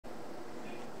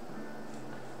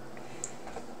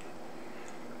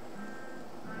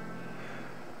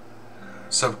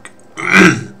So,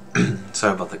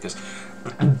 sorry about that, guys.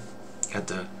 Had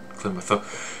to clear my throat.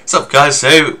 What's up, guys?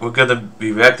 Today we're gonna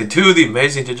be reacting to the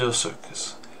Amazing Digital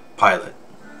Circus pilot.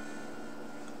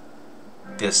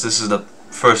 Yes, this is the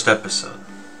first episode,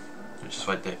 which is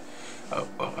right there. Oh,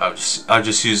 well, I'll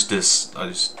just use this. I'll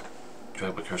just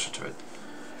drag my cursor to it.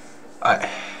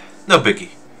 No biggie.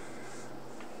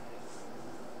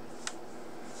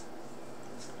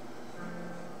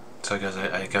 Sorry, guys.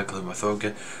 I gotta clear my throat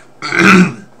again.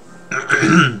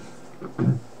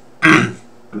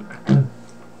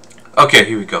 Okay,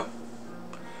 here we go.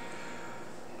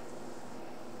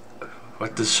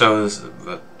 What this show is,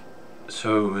 the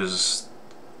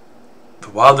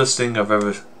wildest thing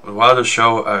the wildest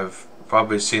show I've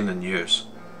probably seen in years.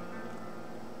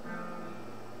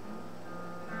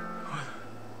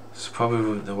 It's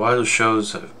probably the wildest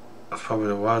shows. Probably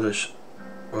the wildest.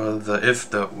 Well,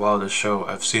 the wildest show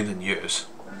I've seen in years.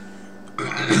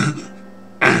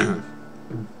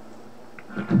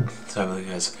 Sorry,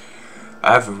 guys.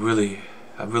 I'm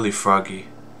really froggy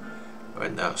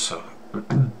right now, so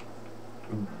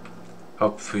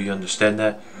hopefully you understand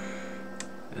that.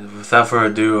 And without further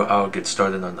ado, I'll get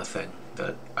started on the thing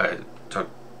that I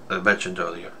mentioned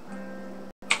earlier.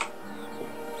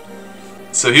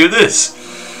 So here it is.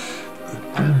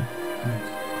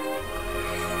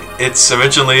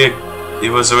 It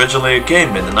was originally a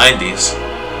game in the 90s.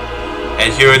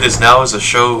 And here it is now as a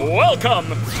show. Welcome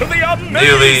to the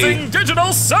Amazing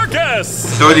Digital Circus!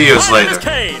 30 years later.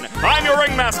 Kane. I'm your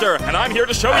ringmaster, and I'm here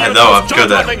to show you I know I'm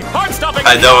good at math.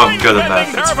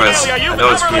 It's impressive. I know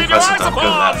it's pretty impressive that I'm good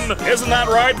at math. Isn't that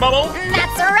right, Bubble?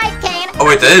 That's right, Kane. Oh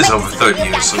wait, that is over 30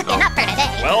 years ago.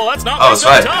 Well, let's not waste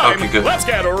any right. time. Okay, good. Let's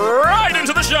get right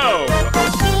into the show.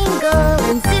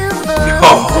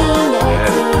 Oh,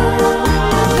 yeah.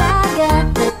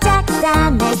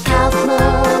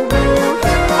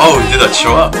 Oh, he did that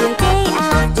show up.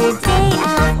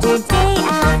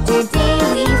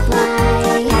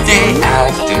 Day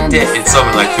after day. It's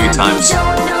something like 3 times.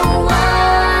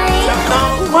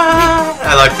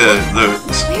 I like the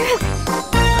lyrics.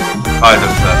 Part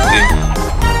of that thing.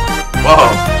 Whoa.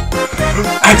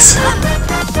 Excellent.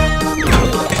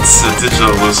 It's a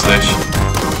digital hallucination.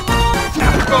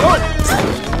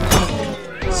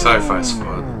 Sorry if I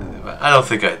spoiled it, but I don't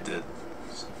think I did.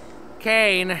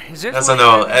 Kane, is it? As I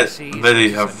know, many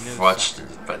have watched it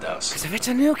by now. Because if it's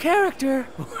a new character,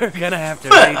 we're gonna have to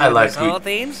I redo like this whole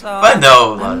theme song. But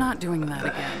no, I'm not doing that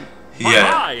again.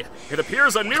 Yeah. Hi. It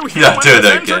appears a new human Yeah, do that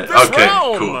has again. entered this Okay,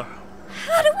 realm. cool.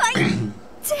 How do I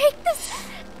take this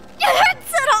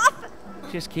headset off?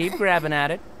 Just keep grabbing at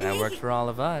it. That works for all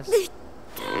of us.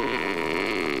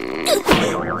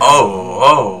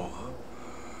 Oh.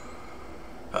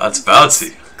 That's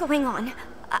bouncy. What's going on?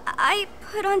 I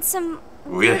put on some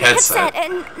weird headset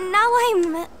and now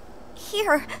I'm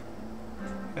here.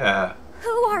 Yeah. Who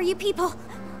are you people?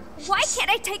 Why can't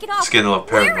I take it off? It's getting a little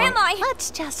paranoid. Where am I?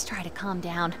 Let's just try to calm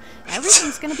down.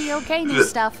 Everything's gonna be okay, new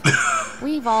stuff.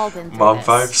 We've all been through Mom this.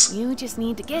 vibes. You just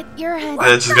need to get your head.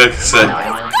 And she's gonna say,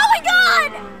 What's going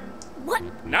on? What?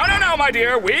 No, my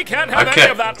dear. We can't have any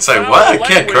of that say foul what? I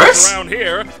can't language curse? around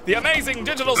here. The Amazing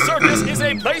Digital Circus is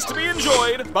a place to be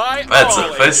enjoyed by that's all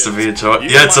a place ages. to be enjoyed. You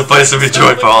Yeah, it's a place to be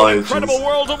enjoyed by all ages. Incredible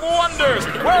world of wonders,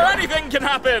 where anything can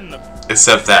happen.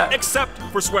 Except that. Except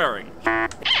for swearing.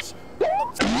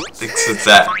 Except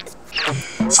that.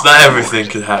 It's not everything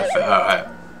can happen. Alright.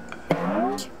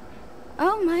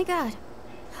 Oh my god.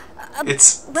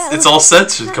 It's well, all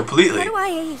censored completely. How do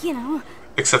I,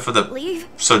 except for the leave?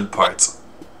 certain parts.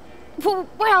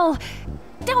 Well,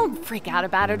 don't freak out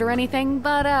about it or anything,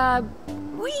 but,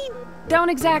 we don't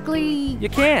exactly... You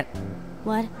can't.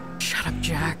 What? Shut up,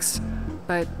 Jax.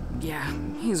 But, yeah,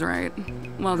 he's right.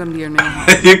 Welcome to your new home.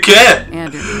 You can't!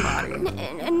 And your new body.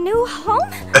 A new home?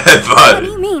 But, What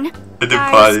do you mean? a new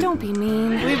Guys, body. don't be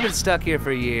mean. We've been stuck here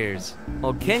for years.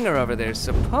 Old Kinger over there's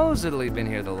supposedly been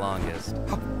here the longest.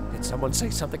 Did someone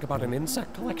say something about an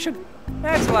insect collection?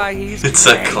 That's why he's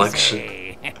Insect crazy. collection.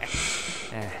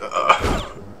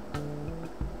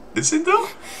 Is it though?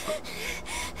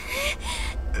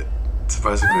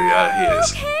 Surprisingly, yeah, he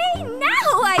is. Okay,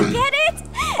 now I get it.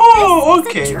 Oh,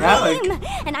 This is okay, a now I dream,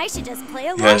 and I should just play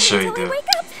along Yeah, sure you until I do. wake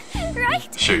up,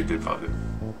 right? Sure you did, probably.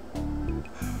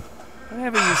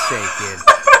 Whatever you say, kid.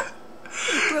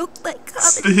 Broke my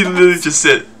He literally just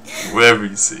said, wherever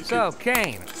you see. So,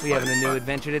 Kane, we having a new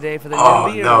adventure today for the Oh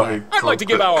newbie or no, what? he I'd like to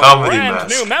give our comedy brand mask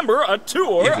new member a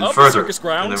tour even of the further, circus and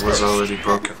grounds it was first. already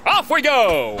broken. Off we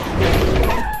go!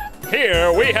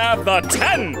 Here we have the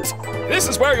tent. This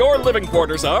is where your living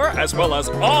quarters are, as well as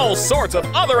all sorts of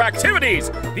other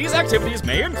activities. These activities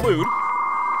may include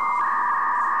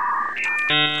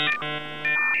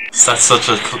That's such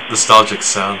a nostalgic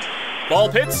sound. Ball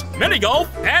pits, mini golf,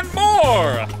 and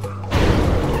more!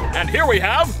 And here we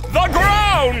have the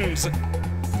grounds!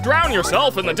 Drown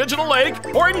yourself in the digital lake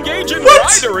or engage in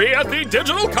ridery at the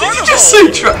digital carnival! Did you just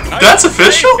say that's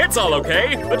official? It's all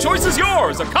okay. The choice is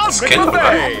yours. A cosmic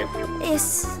buffet.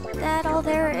 Is that all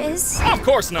there is? Of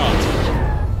course not.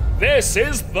 This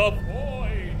is the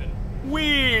void.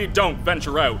 We don't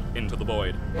venture out into the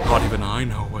void. Not even I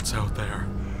know what's out there.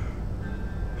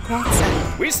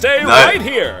 We stay right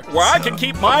here, where I can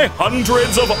keep my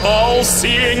hundreds of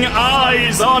all-seeing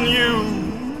eyes on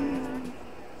you.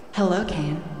 Hello,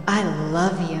 Kane. I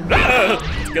love you.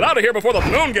 Let's get out of here before the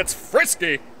moon gets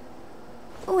frisky.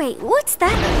 Wait, what's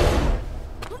that?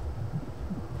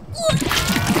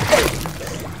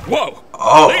 Whoa!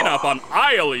 Oh. Clean up on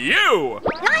aisle U!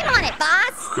 I'm on it,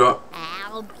 boss! God.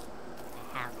 Ow.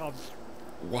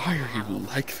 Why are you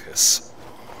like this?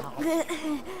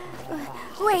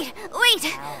 Wait!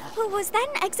 Was that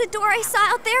an exit door I saw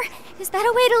out there? Is that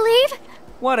a way to leave?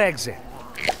 What exit?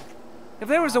 If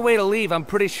there was a way to leave, I'm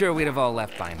pretty sure we'd have all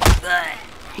left by now.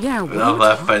 Yeah, Not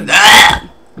left by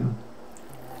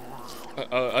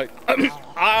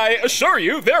I assure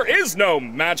you, there is no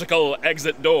magical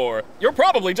exit door. You're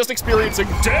probably just experiencing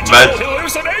digital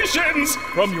hallucinations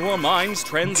from your mind's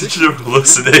transition. Digital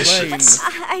hallucinations.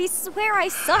 I swear I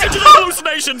saw it. Digital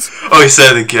hallucinations! Oh, he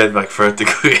said it again, like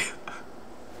vertically.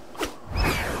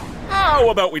 How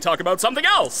about we talk about something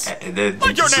else? And then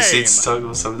Like your just name. talk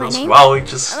about something else. name? Wow, we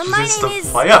just My did stuff name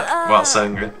is, fly up while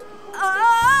saying it.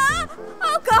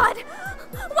 Oh God!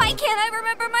 Why can't I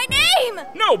remember my name?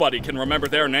 Nobody can remember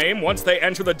their name once they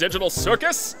enter the digital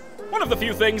circus. One of the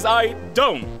few things I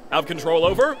don't have control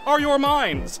over are your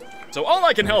minds. So all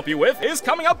I can help you with is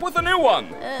coming up with a new one.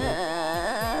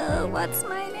 What's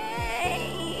my name?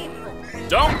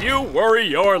 Don't you worry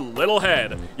your little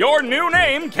head. Your new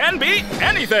name can be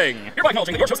anything. Hereby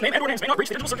acknowledging that your chosen name and/or names may not breach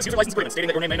the digital circus user license agreement, stating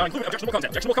that your name may not include objectionable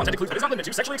content. Objectionable content includes but is not limited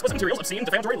to sexually explicit materials, obscene,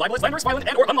 defamatory, libelous, slanderous, violent,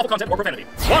 and/or unlawful content or profanity.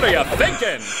 What are you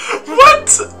thinking?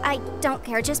 What? I don't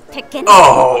care, just pick it.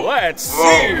 Oh. Let's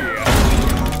see.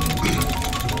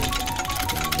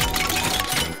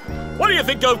 What do you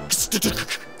think of?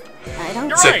 I don't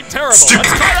You're right, terrible. Let's try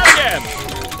that again.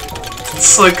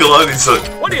 It's like a lot of these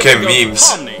What do you became think memes.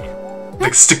 of Pomni?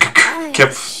 Like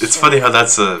it's funny how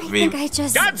that's a I meme. think I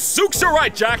just... Gadzooks, you're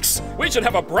right, Jax. We should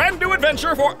have a brand new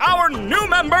adventure for our new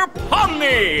member,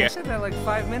 Pomni. I said that like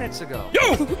 5 minutes ago.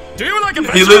 You! Do you like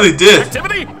adventure? He literally did.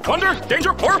 Activity, wonder,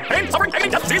 danger, horror, pain, suffering, agony,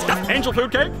 death, disease, death, angel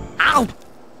food cake? Ow!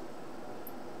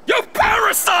 You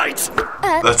parasite!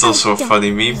 That's also a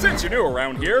funny meme. Since you're new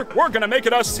around here, we're gonna make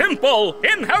it a simple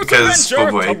in-house Because,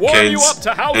 adventure boy, to warm you Kane's up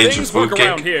to how angel things food work cake.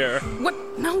 around here. What?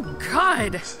 No,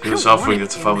 God. He was offering it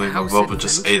to family member, but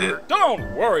just ate it.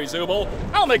 Don't worry, Zubul.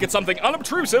 I'll make it something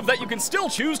unobtrusive that you can still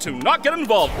choose to not get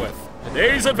involved with.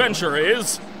 Today's adventure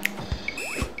is...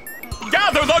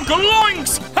 Gather the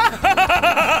gloinks!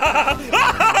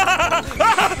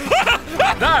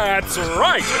 That's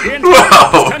right! The entire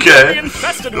Wow, campus can okay. be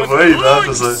infested with Wait, that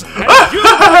was gloinks, a... and you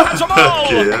catch them all!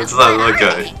 Okay, that's not like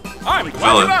a... I'm glad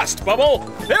villain. you asked, Bubble.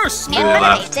 They're small. Maybe I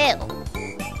laughed.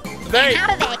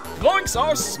 Gloinks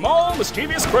are small,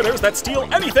 mischievous critters that steal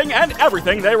anything and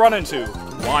everything they run into.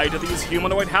 Why do these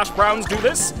humanoid hash browns do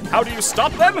this? How do you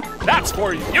stop them? That's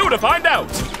for you to find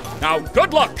out. Now,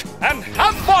 good luck, and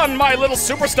have fun, my little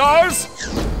superstars!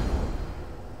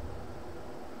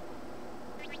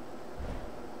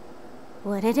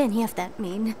 What did any of that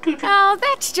mean? Oh,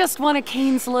 that's just one of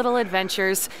Kane's little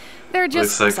adventures. They're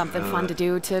just Looks like, something fun to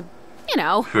do to, you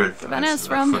know, Good prevent us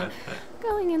from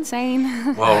going insane.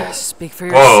 Whoa. Speak for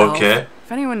yourself. Whoa, okay.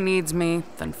 If anyone needs me,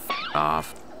 then f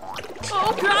off.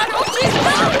 Oh God! Oh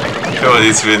Jesus! Come on,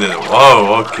 he's winning.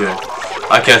 Whoa, okay.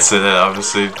 I can't say that,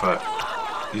 obviously, but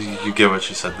you get what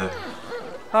you said there.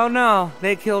 Oh no,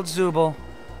 they killed Zubul.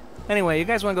 Anyway, you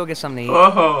guys want to go get something to eat?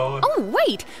 Oh. Oh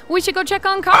wait, we should go check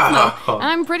on Cosmo. Oh.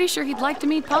 I'm pretty sure he'd like to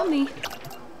meet Pomni.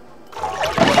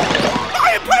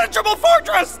 My impenetrable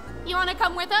fortress! You want to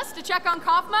come with us to check on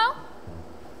Cosmo?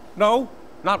 No,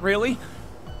 not really.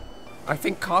 I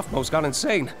think Kaufmo's gone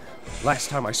insane. Last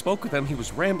time I spoke with him, he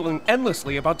was rambling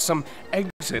endlessly about some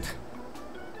exit.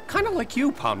 Kind of like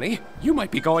you, Pomni. You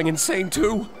might be going insane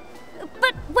too.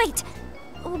 But wait,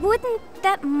 wouldn't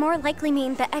that more likely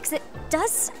mean the exit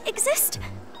does exist?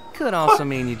 Could also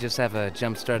mean you just have a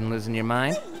jump start and losing your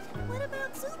mind.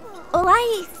 Well,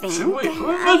 I think Wait,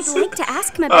 I'd like to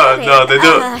ask him about it. no, they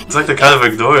don't. It's like they kind of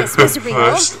ignore it This was real,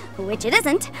 first. which it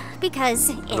isn't, because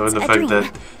it's Knowing the a fact dream.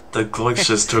 that the glitch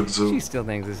just took She Zoom. still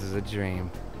thinks this is a dream.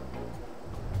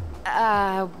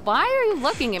 Why are you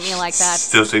looking at me like that?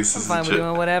 Still thinks I'm this fine is with legit.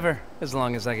 doing whatever, as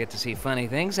long as I get to see funny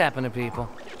things happen to people.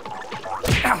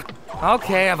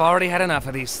 Okay, I've already had enough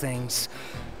of these things.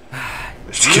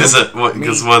 Because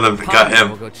one of them got We'll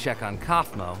him. go check on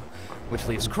Kaufmo, which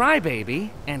leaves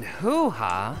Crybaby and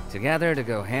Hoo-Ha together to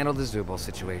go handle the Zubul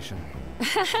situation.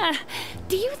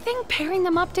 Do you think pairing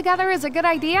them up together is a good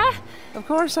idea? Of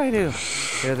course I do.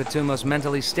 They're the two most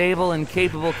mentally stable and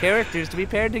capable characters to be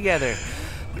paired together.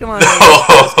 Come on, baby,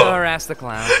 let's go harass the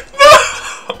clown.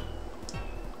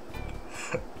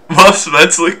 Most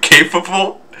mentally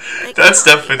capable? That's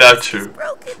definitely not true.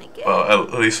 Well,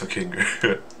 at least for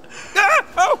Kinger.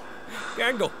 Oh!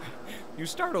 Gangle, you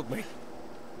startled me.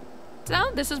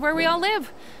 So, this is where we all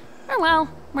live. Or, well,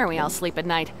 where we all sleep at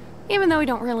night. Even though we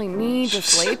don't really need to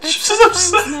sleep, it's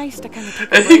sometimes nice to kind of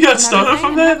take a And break he got from started everything from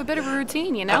and that? have a bit of a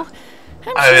routine, you know?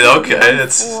 I mean, sure okay, it'll be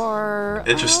it's for...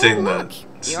 interesting oh, that look,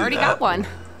 see you already that got one.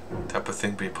 type of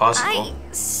thing be possible. I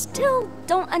still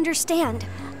don't understand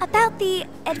about the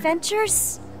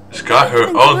adventures. She's got her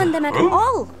Even own doing them at room?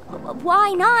 all.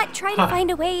 Why not try to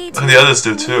find a way to And the others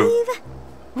do too. leave?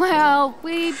 Well,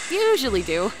 we usually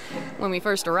do when we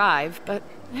first arrive, but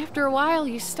after a while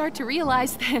you start to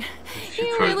realize that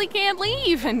you could. really can't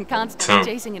leave, and constantly So-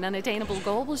 chasing an unattainable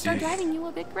goal will start driving you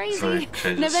a bit Very crazy. And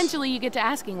changes. eventually you get to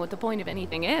asking what the point of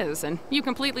anything is, and you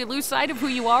completely lose sight of who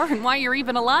you are and why you're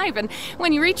even alive, and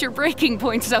when you reach your breaking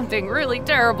point, something really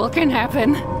terrible can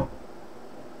happen.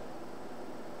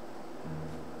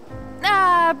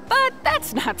 But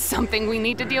that's not something we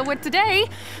need to deal with today.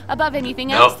 Above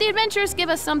anything else, Nope. the adventures give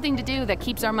us something to do that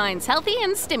keeps our minds healthy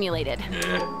and stimulated.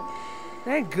 Yeah.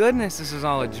 Thank goodness this is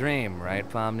all a dream, right,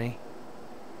 Pomni?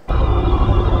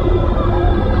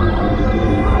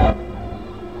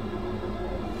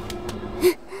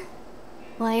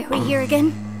 Why are we here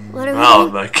again? What are we Oh,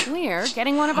 doing? like We're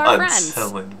getting one of our friends.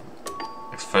 unsettling.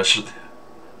 Especially,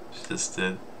 she just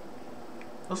did.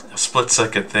 It was like a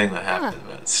split-second thing that happened,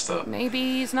 but stuff. Maybe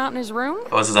he's not in his room?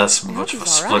 It wasn't that hope much of a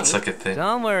he's all right. split-second thing.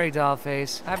 Don't worry,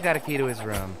 Dollface. I've got a key to his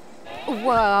room.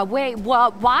 Wait,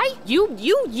 why? You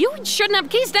shouldn't have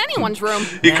keys to anyone's room.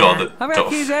 He called it. I've got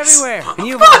keys Dollface. everywhere, and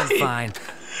you've all been fine.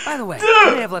 By the way,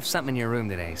 I may have left something in your room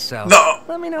today, so No.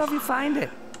 let me know if you find it.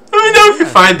 Let me know if you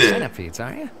find it. Centipedes,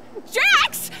 are you?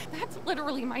 Jax! That's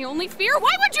literally my only fear.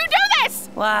 Why would you do this?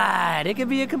 What? It could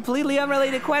be a completely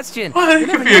unrelated question. What? You It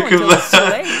never could be a know until good- it's too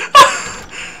late.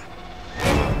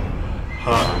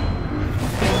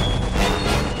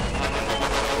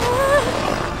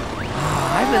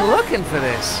 I've been looking for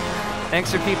this.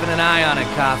 Thanks for keeping an eye on it,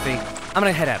 Coffee. I'm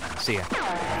gonna head out. See ya.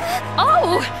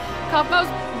 Oh, Kaufmo's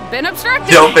been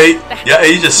obstructed. Yo, mate. Yeah,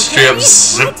 he just straight up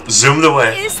zoomed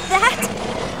away. Is that?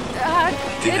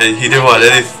 He didn't want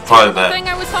any part of The that. thing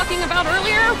I was talking about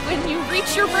earlier, when you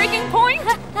reach your breaking point?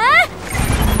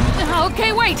 Huh?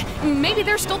 Okay, wait. Maybe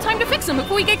there's still time to fix him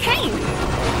before we get Kane.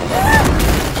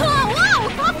 Whoa,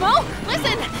 Kaufmo!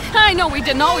 Listen, I know we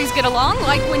didn't always get along,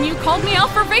 like when you called me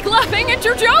out for fake laughing at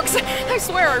your jokes. I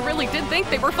swear I really did think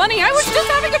they were funny. I was just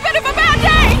having a bit of a bad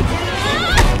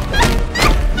day.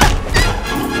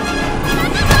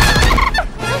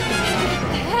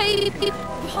 Hey,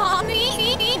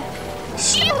 Pommy.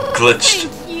 Glitched.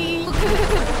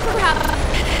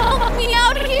 Help me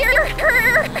out here!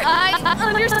 I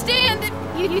understand that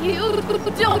you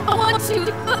don't want to,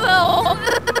 though.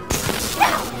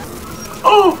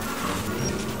 Oh!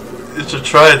 If you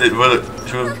tried it, would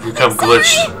become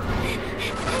glitched.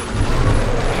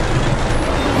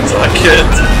 So I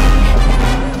can't.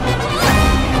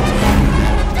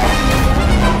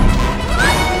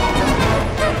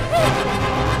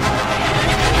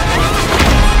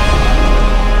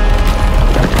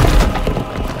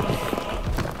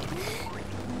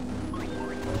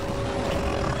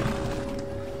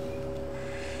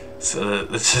 So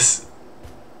it's just,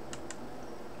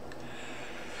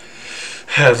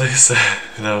 at least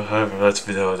however much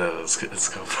we know that let's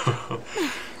go.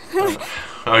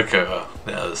 Okay, well,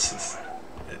 now this is.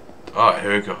 Alright,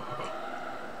 here we go.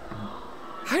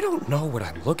 I don't know what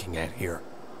I'm looking at here.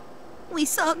 We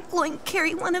saw Gloink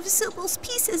carry one of Zubul's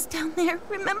pieces down there,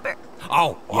 remember?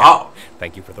 Oh, yeah. Wow.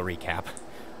 Thank you for the recap.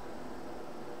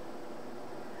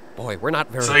 Boy, we're not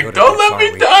very It's good like, at don't this, let are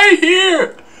me we? die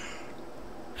here!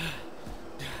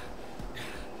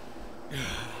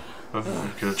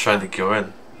 I'm gonna try to go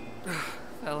in.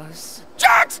 Fellas.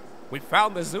 Jax! We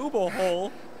found the Zubul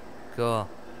hole. Cool.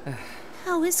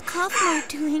 How is Kaufmo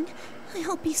doing? I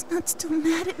hope he's not still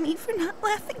mad at me for not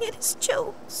laughing at his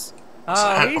jokes.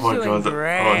 Oh, he's my doing God,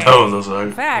 great. Oh no, those are.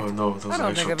 In fact, oh no, those I don't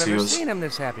actual think I've ever tears. seen him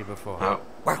this happy before. No,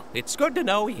 Well, it's good to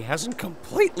know he hasn't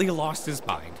completely lost his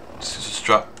mind. just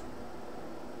drop.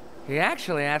 He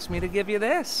actually asked me to give you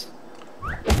this.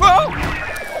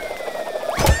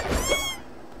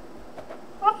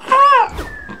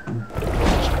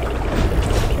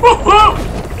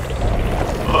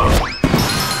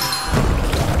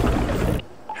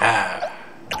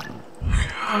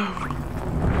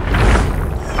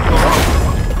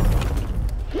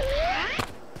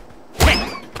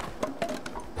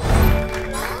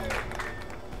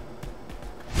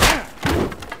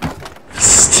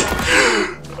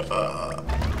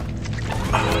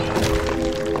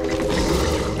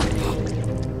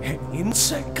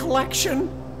 Insect collection?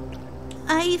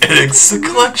 I Insect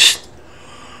collection?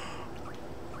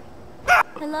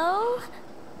 Hello?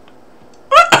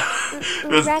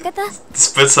 Ragatha?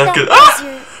 Split second. That's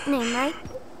your name, right?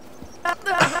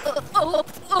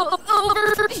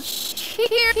 Over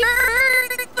here.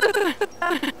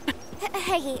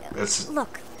 Hey, That's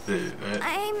look.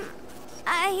 right?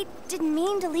 I didn't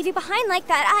mean to leave you behind like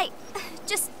that.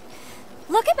 Just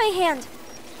look at my hand.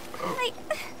 I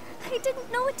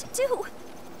didn't know what to do.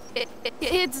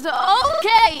 It's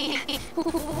okay.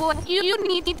 What you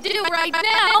need to do right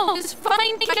now is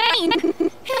find Kane.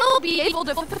 He'll be able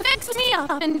to fix me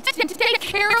up and take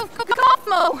care of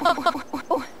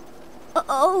Kaufmo.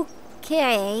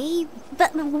 Okay,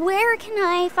 but where can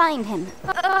I find him?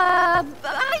 I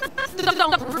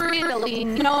don't really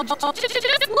know.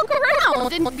 Just look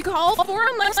around and call for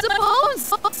him, I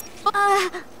suppose.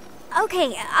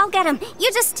 Okay, I'll get him. You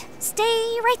just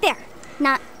stay right there.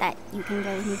 Not that you can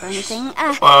go move or anything.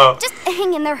 Just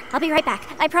hang in there. I'll be right back.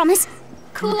 I promise.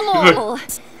 Cool.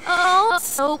 Oh,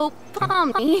 so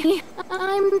Pommy,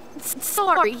 I'm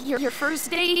sorry your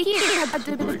first day here had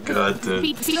to Oh my god, dude.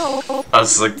 be so I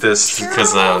was like this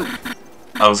because I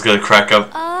was gonna crack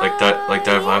up like that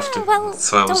after. Well,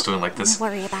 So I was doing like this. Don't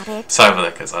worry about it. Sorry for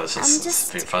that, because I was I'm just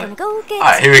just being funny. gonna go get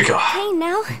Alright, here we go. Kane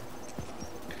now.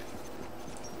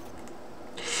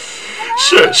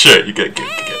 Sure, you go get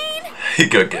You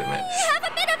go get man. We have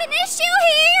a bit of an issue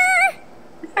here.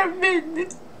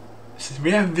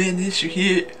 We have been an issue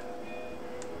here.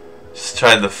 Just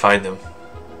trying to find him.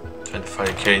 Trying to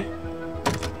find Kane.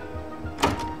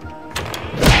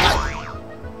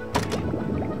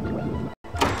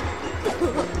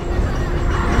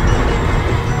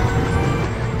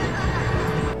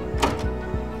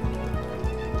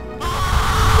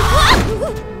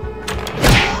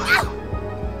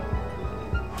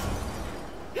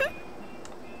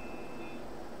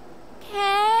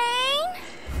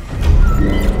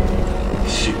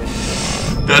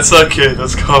 That's not Kane,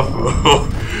 that's Kaufmo.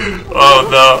 Oh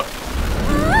no.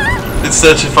 It's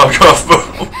such a fuck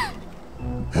Kaufmo.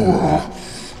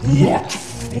 What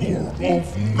form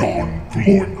of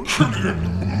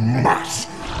non-Gloinkinian mass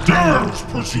dares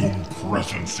presume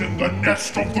presence in the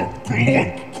nest of the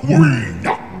Gloink Queen?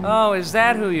 Oh, is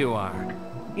that who you are?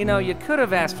 You know, you could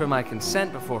have asked for my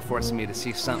consent before forcing me to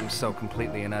see something so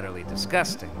completely and utterly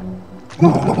disgusting.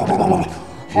 How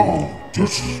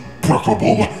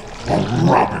despicable! A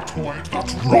rabbitoid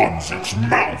that runs its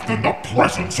mouth in the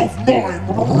presence of my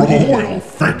royal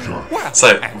figure!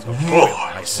 So,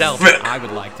 myself, I would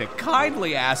like to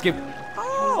kindly ask if...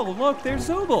 Oh, look, there's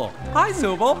Zubul. Hi,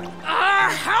 Zubul.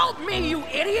 Help me, you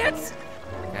idiots!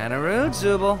 Kinda rude,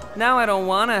 Zubul. Now I don't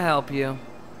wanna help you.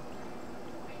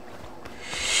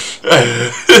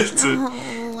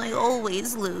 Oh, I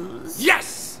always lose.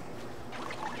 Yes!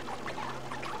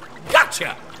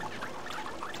 Gotcha!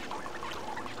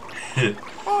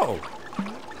 Oh.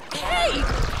 Hey!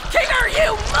 King, are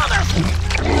you, mother...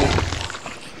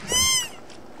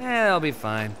 Eh, they'll be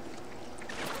fine.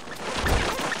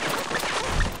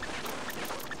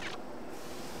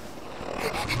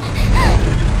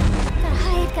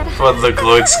 Gotta hide. Well, the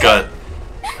Gloiks got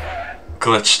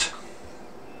glitched.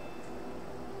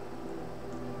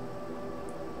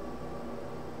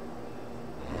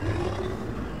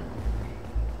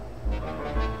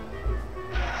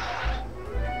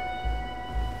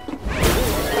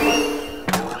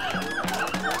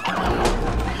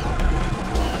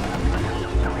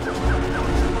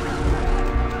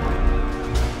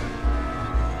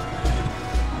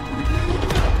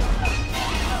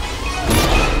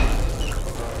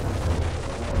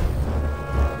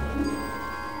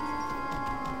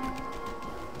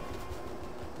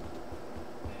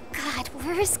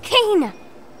 Where's Kane?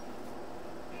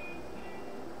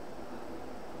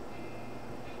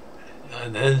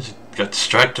 And then she got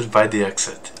distracted by the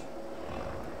exit.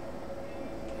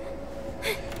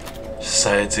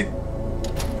 Decided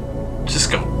to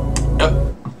just go. Yep.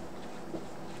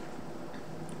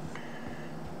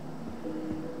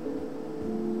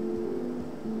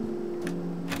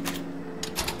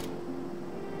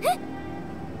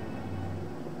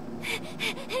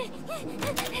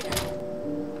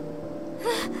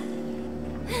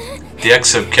 The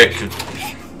exit kick.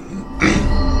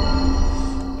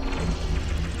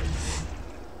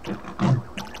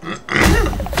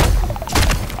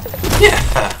 Yeah.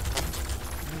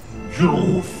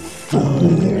 You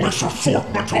foolish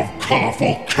assortment of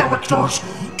colorful characters!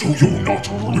 Do you not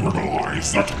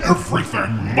realize that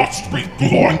everything must be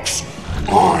Gloinks?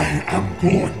 I am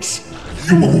Gloinks.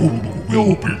 You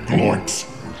will be Gloinks.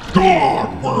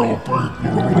 God will be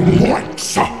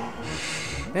Gloinks.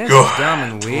 This is dumb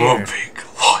and weird.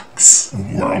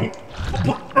 Well,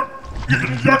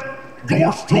 yet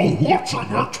you're still watching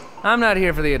it. I'm not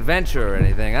here for the adventure or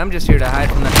anything. I'm just here to hide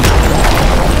from the...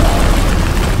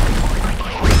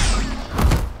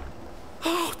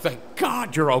 Oh, thank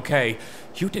God you're okay.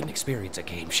 You didn't experience a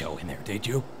game show in there, did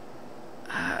you?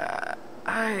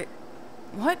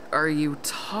 What are you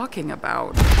talking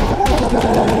about?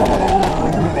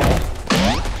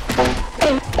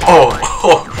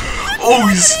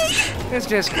 It's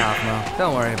just Kaufmo.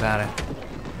 Don't worry about it.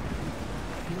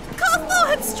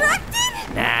 Kaufmo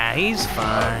abstracted? Nah, he's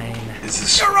fine.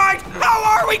 You're right! How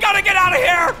are we gonna get out of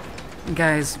here?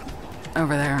 Guys,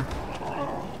 over there.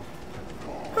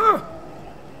 Huh.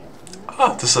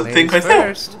 Oh, there's a thing Ladies right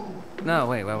first. No,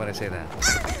 wait, why would I say that?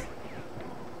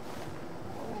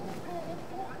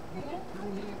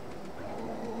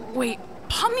 Wait,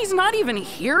 Pomni's not even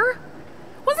here?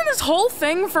 Wasn't this whole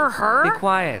thing for her? Be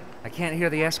quiet. I can't hear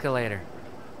the escalator.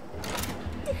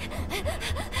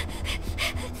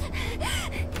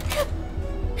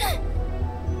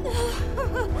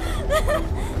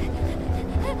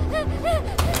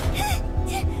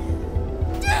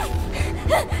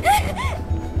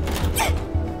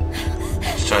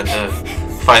 Just trying to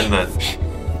find that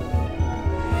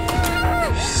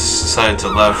side to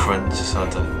left and just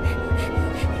have to.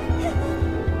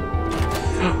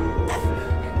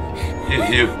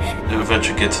 You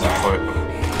eventually get to the point.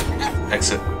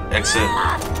 Exit.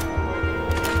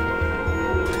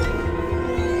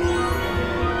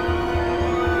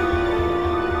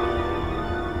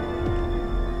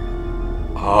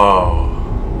 Oh.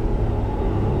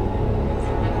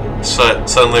 So,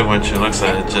 suddenly when she looks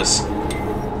at it, just...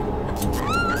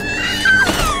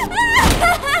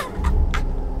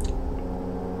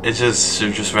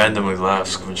 She just randomly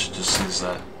laughs when she just sees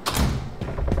that.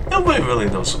 Nobody really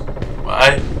knows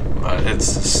why.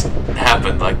 It's just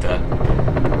happened like that.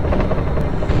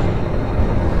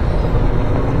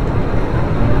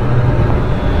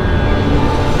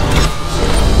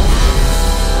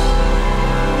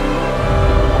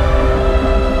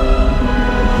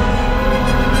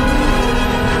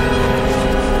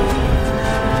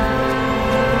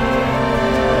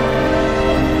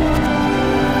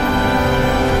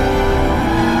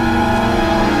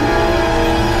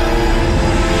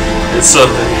 It's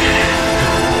something.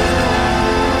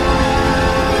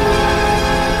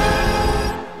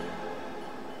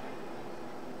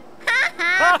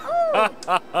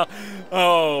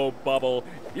 Oh, Bubble,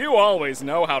 you always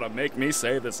know how to make me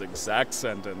say this exact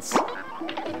sentence.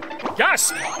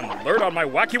 Gasp! An alert on my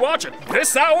Wacky Watch at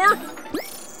this hour?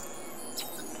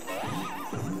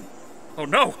 Oh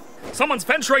no! Someone's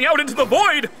venturing out into the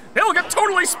void! He'll get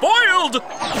totally spoiled!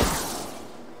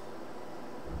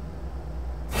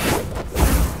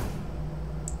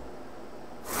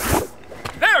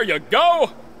 There you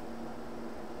go!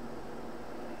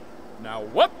 Now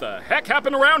what the heck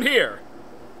happened around here?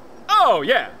 Oh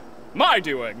yeah, my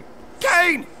doing.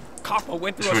 Kane! Kaufmo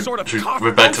went through a sort of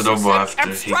we're back to normal after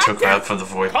he took her out from the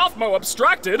void. Kaufmo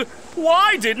abstracted?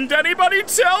 Why didn't anybody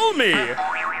tell me?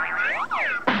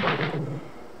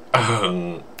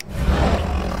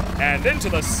 And into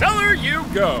the cellar you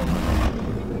go.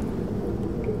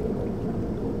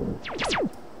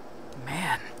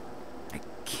 Man, I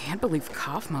can't believe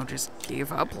Kaufmo just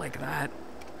gave up like that.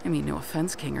 I mean, no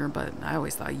offense, Kinger, but I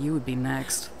always thought you would be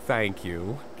next. Thank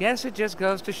you. Guess it just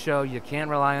goes to show you can't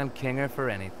rely on Kinger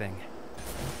for anything.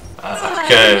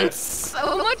 Okay. I'm in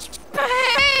so much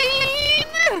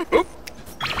pain! Oop.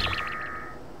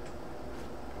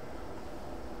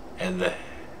 And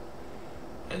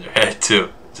your hair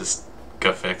too. Just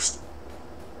got fixed.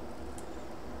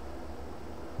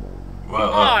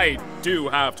 Well, I do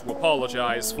have to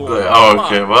apologize for. Oh,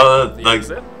 okay. Well, like.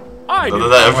 I none of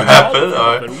that ever happened.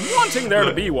 I've been wanting there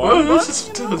to be one,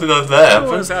 but I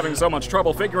was having so much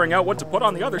trouble figuring out what to put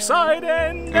on the other side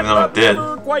and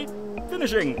never quite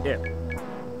finishing it.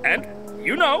 And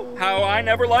you know how I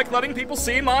never like letting people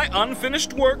see my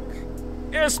unfinished work,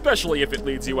 especially if it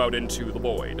leads you out into the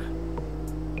void.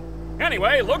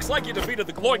 Anyway, looks like you defeated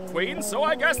the Gloik Queen, so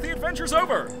I guess the adventure's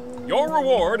over. Your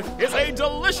reward is a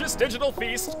delicious digital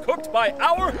feast cooked by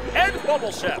our head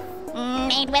bubble chef.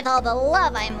 Made with all the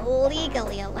love I'm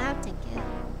legally allowed to give.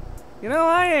 You know,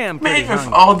 I am pretty Made with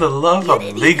hungry. all the love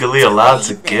I'm legally allowed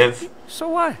to give. So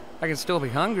what? I can still be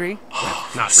hungry.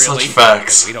 Not Such really.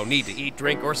 facts. We don't need to eat,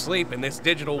 drink, or sleep in this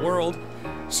digital world.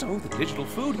 So the digital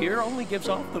food here only gives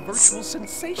off the virtual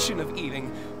sensation of eating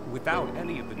without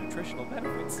any of the nutritional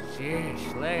benefits.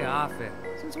 Sheesh, lay off it.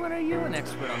 Since when are you an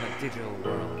expert on the digital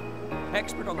world?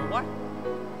 Expert on the what?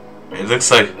 It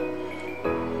looks like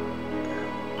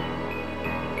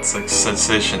it's like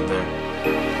sensation there.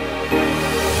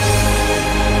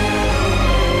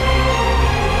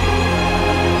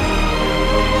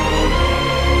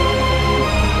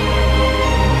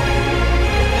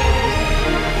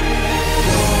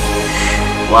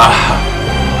 Wow.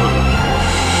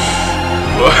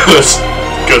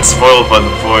 Got spoiled by the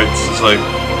points. It's like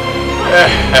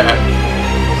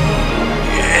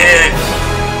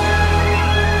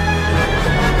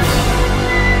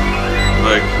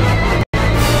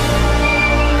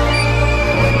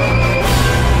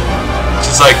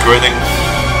just like grinning.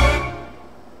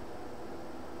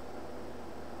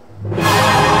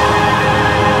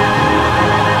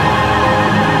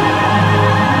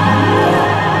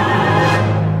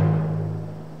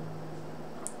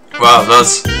 Wow,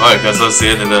 that's alright guys, that's the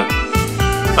end of the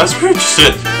that's pretty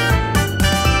interesting.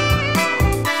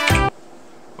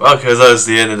 Well guys, that was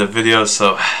the end of the video,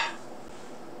 so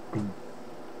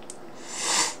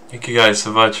thank you guys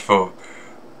so much for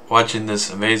watching this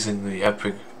amazingly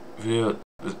epic video.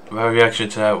 My reaction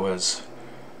to that was,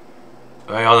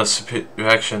 my honest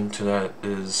reaction to that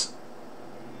is,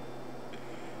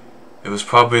 it was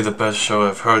probably the best show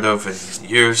I've heard of in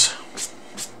years.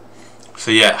 So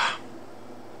yeah.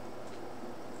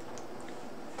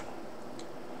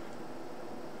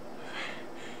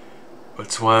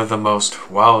 It's one of the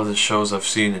most wildest shows I've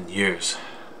seen in years.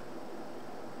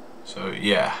 So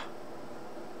yeah.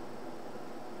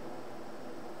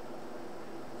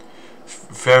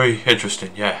 Very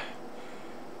interesting, yeah.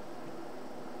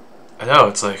 I know,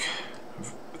 it's like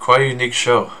quite a unique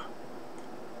show.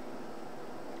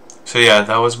 So yeah,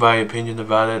 that was my opinion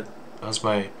about it. That was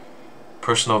my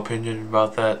personal opinion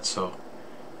about that. So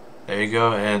there you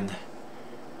go, and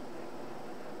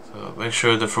so make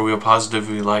sure that For Real Positive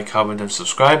you like, comment, and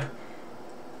subscribe.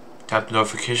 Tap the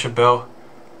notification bell.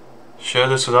 Share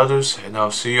this with others, and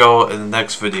I'll see you all in the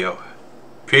next video.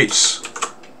 Peace.